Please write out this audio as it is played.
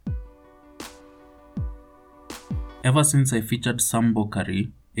Ever since I featured Sam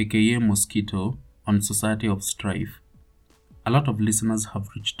Bokari, aka Mosquito, on Society of Strife, a lot of listeners have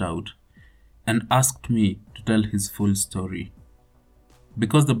reached out and asked me to tell his full story.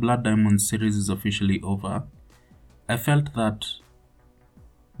 Because the Blood Diamonds series is officially over, I felt that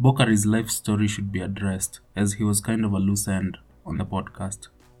Bokari's life story should be addressed as he was kind of a loose end on the podcast.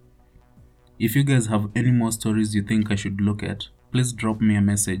 If you guys have any more stories you think I should look at, please drop me a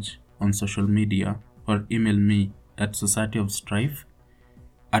message on social media or email me at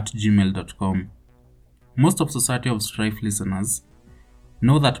societyofstrife@gmail.com. Most of Society of Strife listeners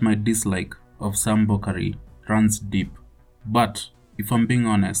know that my dislike of Sam Bokari runs deep, but if I'm being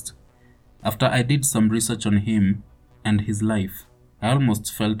honest, after I did some research on him and his life, I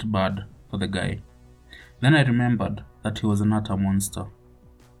almost felt bad for the guy. Then I remembered that he was an utter monster.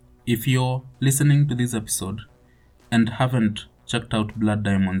 If you're listening to this episode and haven't checked out Blood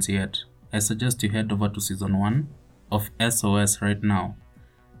Diamonds yet, I suggest you head over to season 1 of SOS right now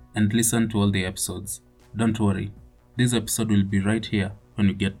and listen to all the episodes. Don't worry, this episode will be right here when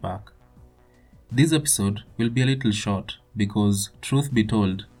you get back. This episode will be a little short because, truth be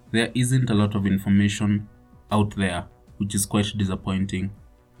told, there isn't a lot of information out there, which is quite disappointing.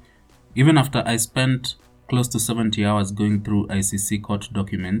 Even after I spent close to 70 hours going through ICC court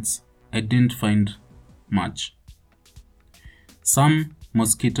documents, I didn't find much. Sam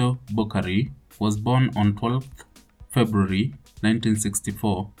Mosquito Bokari was born on 12th February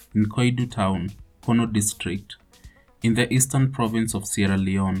 1964 in Koidu Town, Kono District, in the eastern province of Sierra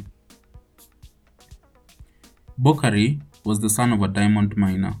Leone. Bokari was the son of a diamond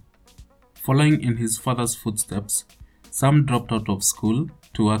miner. Following in his father's footsteps, Sam dropped out of school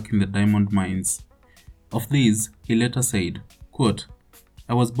to work in the diamond mines. Of these, he later said, quote,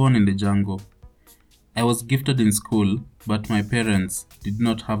 "I was born in the jungle. I was gifted in school, but my parents did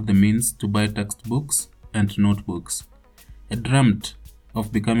not have the means to buy textbooks and notebooks. I dreamt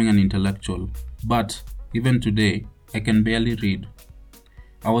of becoming an intellectual, but even today, I can barely read.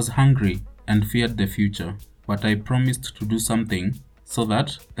 I was hungry and feared the future, but I promised to do something so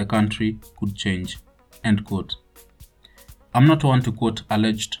that the country could change." End quote. I'm not one to quote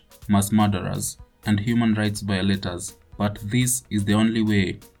alleged mass murderers and human rights violators, but this is the only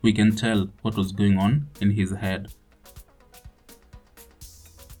way we can tell what was going on in his head.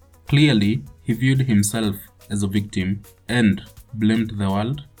 Clearly, he viewed himself as a victim and blamed the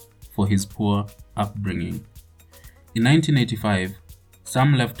world for his poor upbringing. In 1985,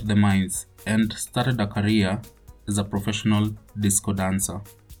 Sam left the mines and started a career as a professional disco dancer.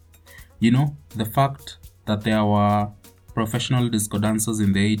 You know, the fact that there were professional disco dancers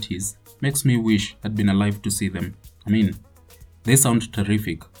in the 80s makes me wish I'd been alive to see them. I mean, they sound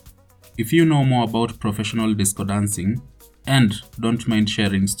terrific. If you know more about professional disco dancing and don't mind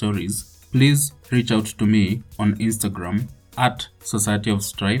sharing stories, please reach out to me on Instagram at Society of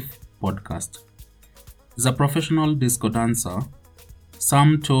Strife Podcast. As a professional disco dancer,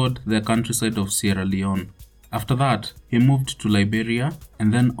 Sam toured the countryside of Sierra Leone. After that, he moved to Liberia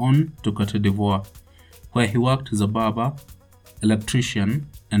and then on to Cote d'Ivoire, where he worked as a barber, electrician,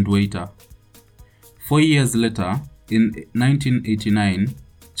 and waiter. 4 years later, in 1989,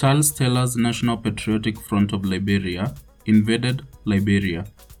 Charles Taylor's National Patriotic Front of Liberia invaded Liberia.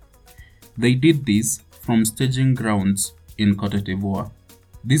 They did this from staging grounds in Cote d'Ivoire.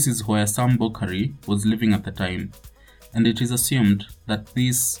 This is where Sam Bokari was living at the time, and it is assumed that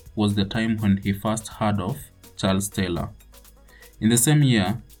this was the time when he first heard of Charles Taylor. In the same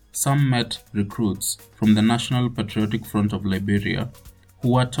year, Sam met recruits from the National Patriotic Front of Liberia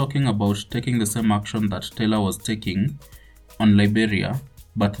who were talking about taking the same action that Taylor was taking on Liberia,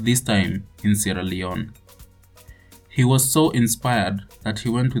 but this time in Sierra Leone. He was so inspired that he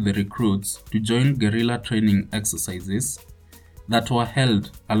went with the recruits to join guerrilla training exercises that were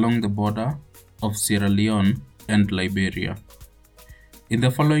held along the border of Sierra Leone and Liberia. In the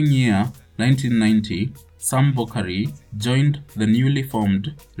following year, 1990, Sam Bokari joined the newly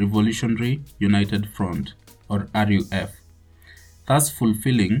formed Revolutionary United Front, or RUF, thus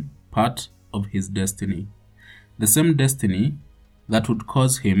fulfilling part of his destiny. The same destiny that would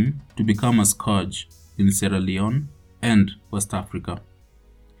cause him to become a scourge in Sierra Leone and West Africa.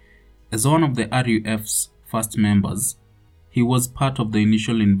 As one of the RUF's first members, he was part of the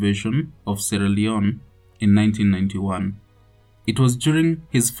initial invasion of Sierra Leone in 1991. It was during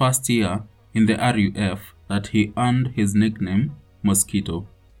his first year in the RUF that he earned his nickname Mosquito.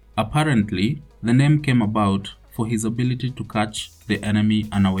 Apparently, the name came about for his ability to catch the enemy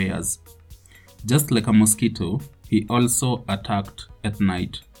unawares. Just like a mosquito, he also attacked at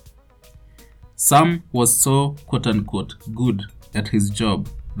night. Sam was so quote-unquote good at his job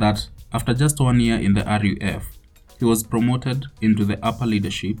that after just 1 year in the RUF, he was promoted into the upper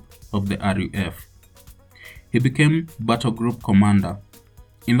leadership of the RUF. He became Battle Group Commander.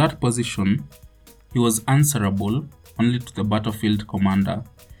 In that position, he was answerable only to the battlefield commander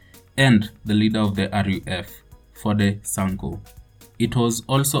and the leader of the RUF, Fode Sanko. It was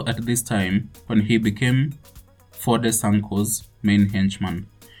also at this time when he became Fode Sanko's main henchman,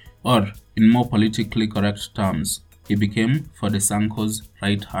 or in more politically correct terms, he became Fode Sanko's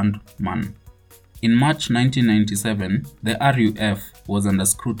right-hand man. In March 1997, the RUF was under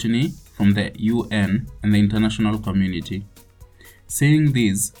scrutiny from the UN and the international community. Seeing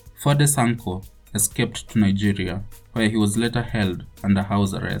this, Fode Sanko escaped to Nigeria, where he was later held under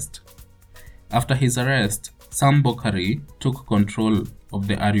house arrest. After his arrest, Sam Bokari took control of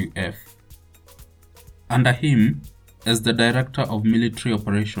the RUF. Under him, as the director of military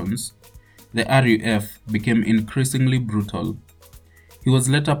operations, the RUF became increasingly brutal. He was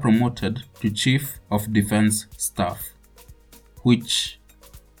later promoted to Chief of Defense Staff, which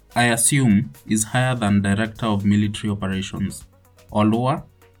I assume is higher than Director of Military Operations, or lower?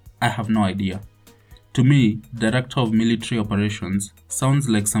 I have no idea. To me, Director of Military Operations sounds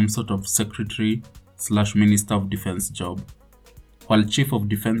like some sort of Secretary/Minister of Defense job, while Chief of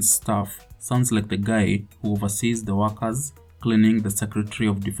Defense Staff sounds like the guy who oversees the workers cleaning the Secretary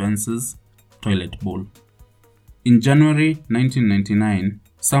of Defense's toilet bowl. In January 1999,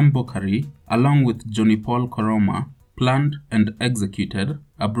 Sam Bokari, along with Johnny Paul Koroma, planned and executed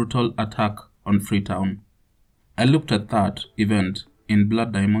a brutal attack on Freetown. I looked at that event in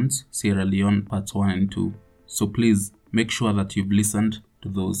Blood Diamonds, Sierra Leone Parts 1 and 2, so please make sure that you've listened to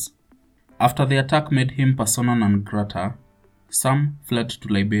those. After the attack made him persona non grata, Sam fled to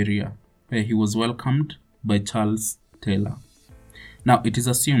Liberia, where he was welcomed by Charles Taylor. Now, it is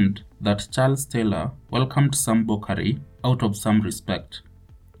assumed that Charles Taylor welcomed Sam Bokari out of some respect,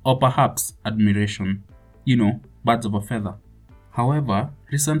 or perhaps admiration, birds of a feather. However,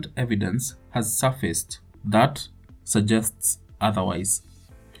 recent evidence has surfaced that suggests otherwise.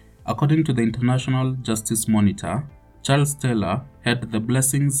 According to the International Justice Monitor, Charles Taylor had the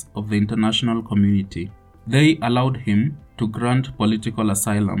blessings of the international community. They allowed him to grant political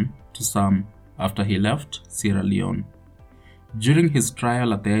asylum to Sam after he left Sierra Leone. During his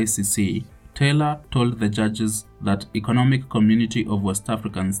trial at the ICC, Taylor told the judges that Economic Community of West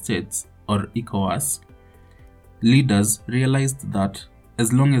African States, or ECOWAS, leaders realized that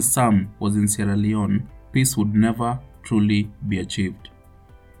as long as Sam was in Sierra Leone, peace would never truly be achieved.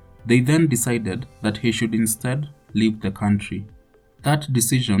 They then decided that he should instead leave the country. That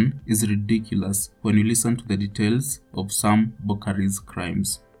decision is ridiculous when you listen to the details of Sam Bokari's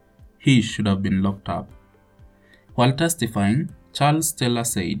crimes. He should have been locked up. While testifying, Charles Taylor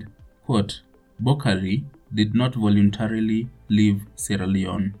said, quote, "Bokari did not voluntarily leave Sierra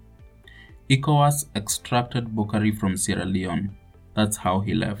Leone. ECOWAS extracted Bokari from Sierra Leone. That's how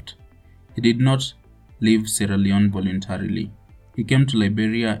he left. He did not leave Sierra Leone voluntarily. He came to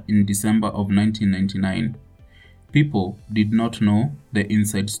Liberia in December of 1999. People did not know the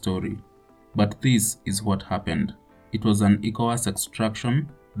inside story, but this is what happened. It was an ECOWAS extraction.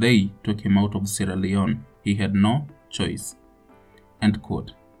 They took him out of Sierra Leone. He had no choice." End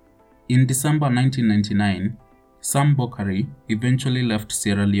quote. In December 1999, Sam Bokari eventually left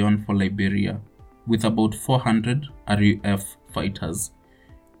Sierra Leone for Liberia with about 400 RUF fighters,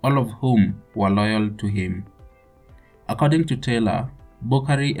 all of whom were loyal to him. According to Taylor,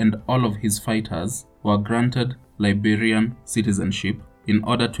 Bokari and all of his fighters were granted Liberian citizenship in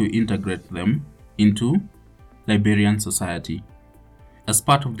order to integrate them into Liberian society. As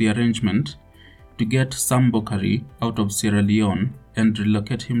part of the arrangement to get Sam Bokari out of Sierra Leone and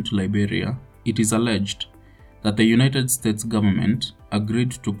relocate him to Liberia, it is alleged that the United States government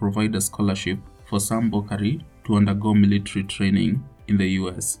agreed to provide a scholarship for Sam Bokari to undergo military training in the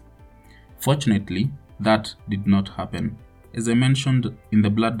US. Fortunately, that did not happen. As I mentioned in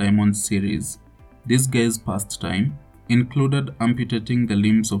the Blood Diamonds series, this guy's pastime included amputating the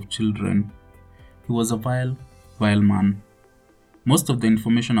limbs of children. He was a vile man. Most of the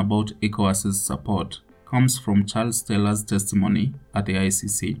information about ECOWAS's support comes from Charles Taylor's testimony at the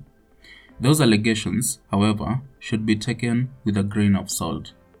ICC. Those allegations, however, should be taken with a grain of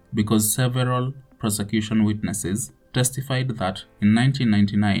salt, because several prosecution witnesses testified that in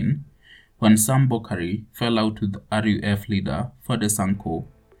 1999, when Sam Bokari fell out with RUF leader Fode Sanko,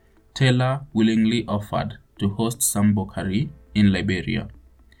 Taylor willingly offered to host Sam Bokari in Liberia.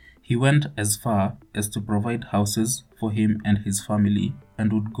 He went as far as to provide houses for him and his family,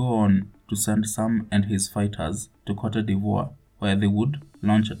 and would go on to send Sam and his fighters to Cote d'Ivoire, where they would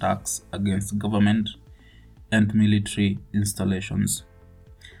launch attacks against government and military installations.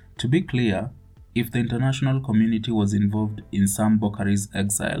 To be clear, if the international community was involved in Sam Bokkari's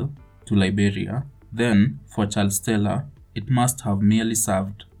exile to Liberia, then for Charles Taylor, it must have merely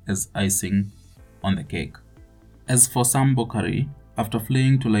served as icing on the cake. As for Sam Bokkari, after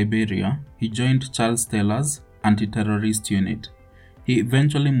fleeing to Liberia, he joined Charles Taylor's anti-terrorist unit. He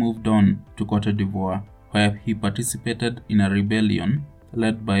eventually moved on to Cote d'Ivoire, where he participated in a rebellion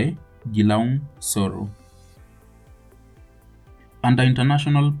led by Guillaume Soro. Under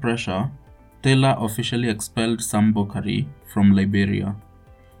international pressure, Taylor officially expelled Sam Bokkari from Liberia.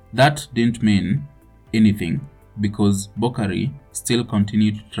 That didn't mean anything because Bokkari still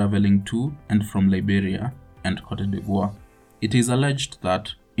continued traveling to and from Liberia and Cote d'Ivoire. It is alleged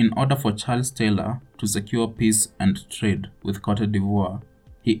that in order for Charles Taylor to secure peace and trade with Cote d'Ivoire,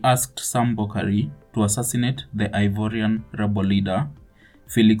 he asked Sam Bokkari to assassinate the Ivorian rebel leader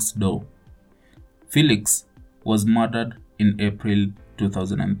Felix Dou. Felix was murdered in April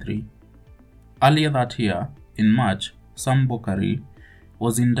 2003. Earlier that year, in March, Sam Bokkari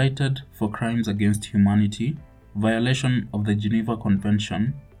was indicted for crimes against humanity, violation of the Geneva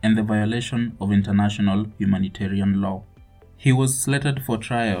Convention, and the violation of international humanitarian law. He was slated for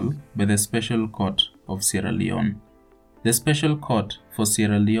trial by the Special Court of Sierra Leone. The Special Court for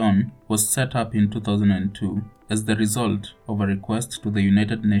Sierra Leone was set up in 2002 as the result of a request to the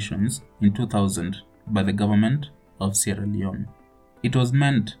United Nations in 2000 by the government of Sierra Leone. It was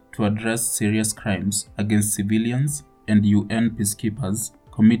meant to address serious crimes against civilians and UN peacekeepers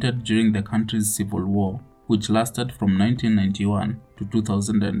committed during the country's civil war, which lasted from 1991 to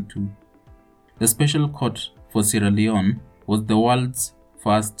 2002. The Special Court for Sierra Leone was the world's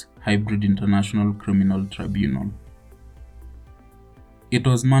first hybrid international criminal tribunal. It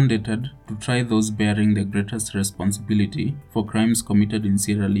was mandated to try those bearing the greatest responsibility for crimes committed in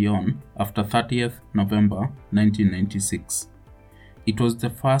Sierra Leone after 30th November 1996. It was the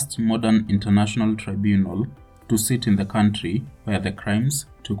first modern international tribunal to sit in the country where the crimes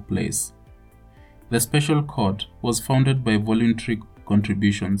took place. The Special Court was founded by voluntary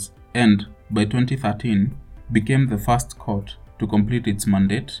contributions and, by 2013, became the first court to complete its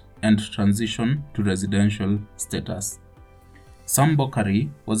mandate and transition to residential status. Sam Bokkari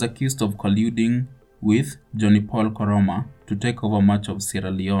was accused of colluding with Johnny Paul Koroma to take over much of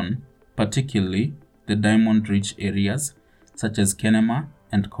Sierra Leone, particularly the diamond-rich areas such as Kenema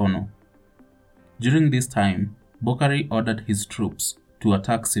and Kono. During this time, Bokkari ordered his troops to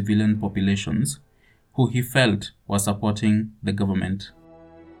attack civilian populations who he felt were supporting the government.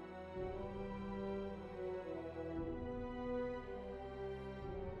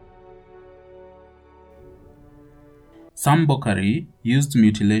 Sam Bokkari used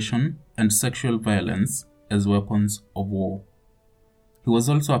mutilation and sexual violence as weapons of war. He was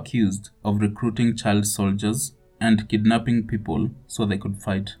also accused of recruiting child soldiers and kidnapping people so they could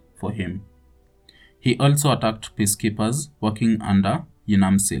fight for him. He also attacked peacekeepers working under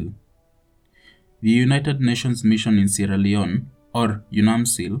UNAMIL. The United Nations Mission in Sierra Leone, or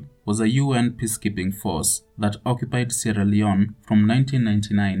UNAMIL, was a UN peacekeeping force that occupied Sierra Leone from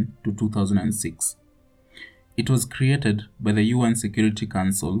 1999 to 2006. It was created by the UN Security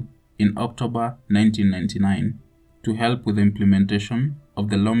Council in October 1999 to help with the implementation of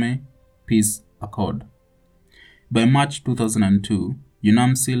the Lomé Peace Accord. By March 2002,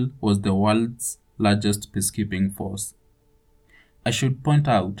 UNAMIL was the world's largest peacekeeping force. I should point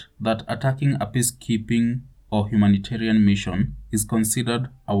out that attacking a peacekeeping or humanitarian mission is considered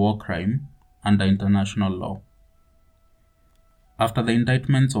a war crime under international law. After the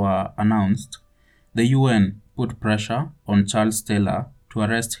indictments were announced, the UN put pressure on Charles Taylor to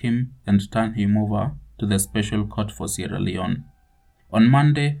arrest him and turn him over to the Special Court for Sierra Leone. On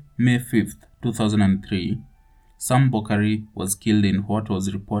Monday, May 5, 2003, Sam Bokkari was killed in what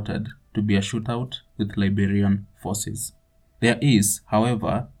was reported to be a shootout with Liberian forces. There is,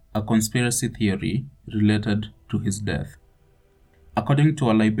 however, a conspiracy theory related to his death. According to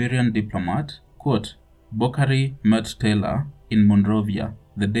a Liberian diplomat, quote, Bokkari met Taylor in Monrovia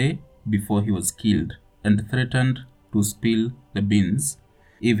the day before he was killed and threatened to spill the beans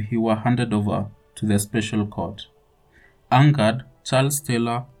if he were handed over to the Special Court. Angered, Charles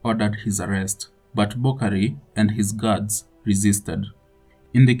Taylor ordered his arrest, but Bokkari and his guards resisted.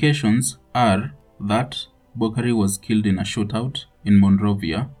 Indications are that Bokkari was killed in a shootout in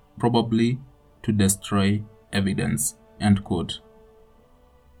Monrovia, probably to destroy evidence, end quote.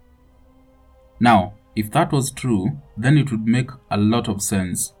 Now, if that was true, then it would make a lot of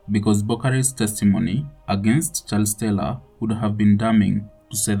sense because Bokkari's testimony against Charles Taylor would have been damning,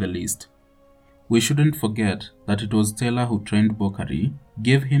 to say the least. We shouldn't forget that it was Taylor who trained Bokkari,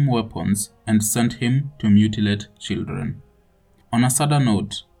 gave him weapons, and sent him to mutilate children. On a sadder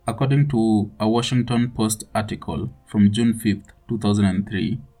note, According to a Washington Post article from June 5,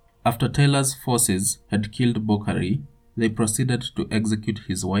 2003, after Taylor's forces had killed Bokhari, they proceeded to execute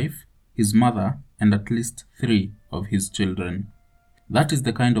his wife, his mother, and at least 3 of his children. That is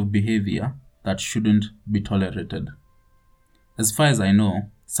the kind of behavior that shouldn't be tolerated. As far as I know,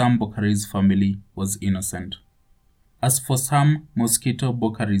 Sam Bokhari's family was innocent. As for Sam Mosquito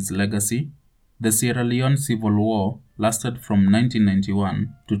Bokhari's legacy, the Sierra Leone Civil War lasted from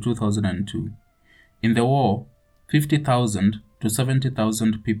 1991 to 2002. In the war, 50,000 to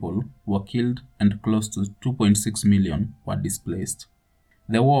 70,000 people were killed and close to 2.6 million were displaced.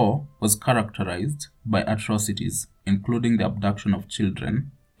 The war was characterized by atrocities, including the abduction of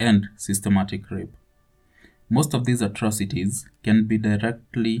children and systematic rape. Most of these atrocities can be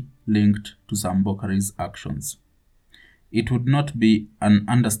directly linked to Sam Bokhari's actions. It would not be an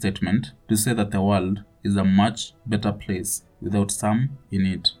understatement to say that the world is a much better place without Sam in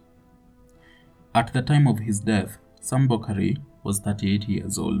it. At the time of his death, Sam Bokhari was 38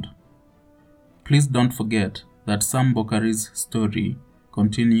 years old. Please don't forget that Sam Bokhari's story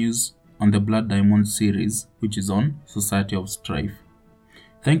continues on the Blood Diamond series, which is on Society of Strife.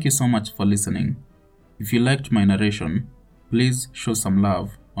 Thank you so much for listening. If you liked my narration, please show some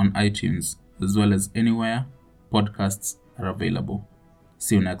love on iTunes as well as anywhere podcasts are available.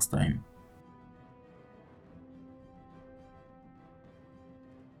 See you next time.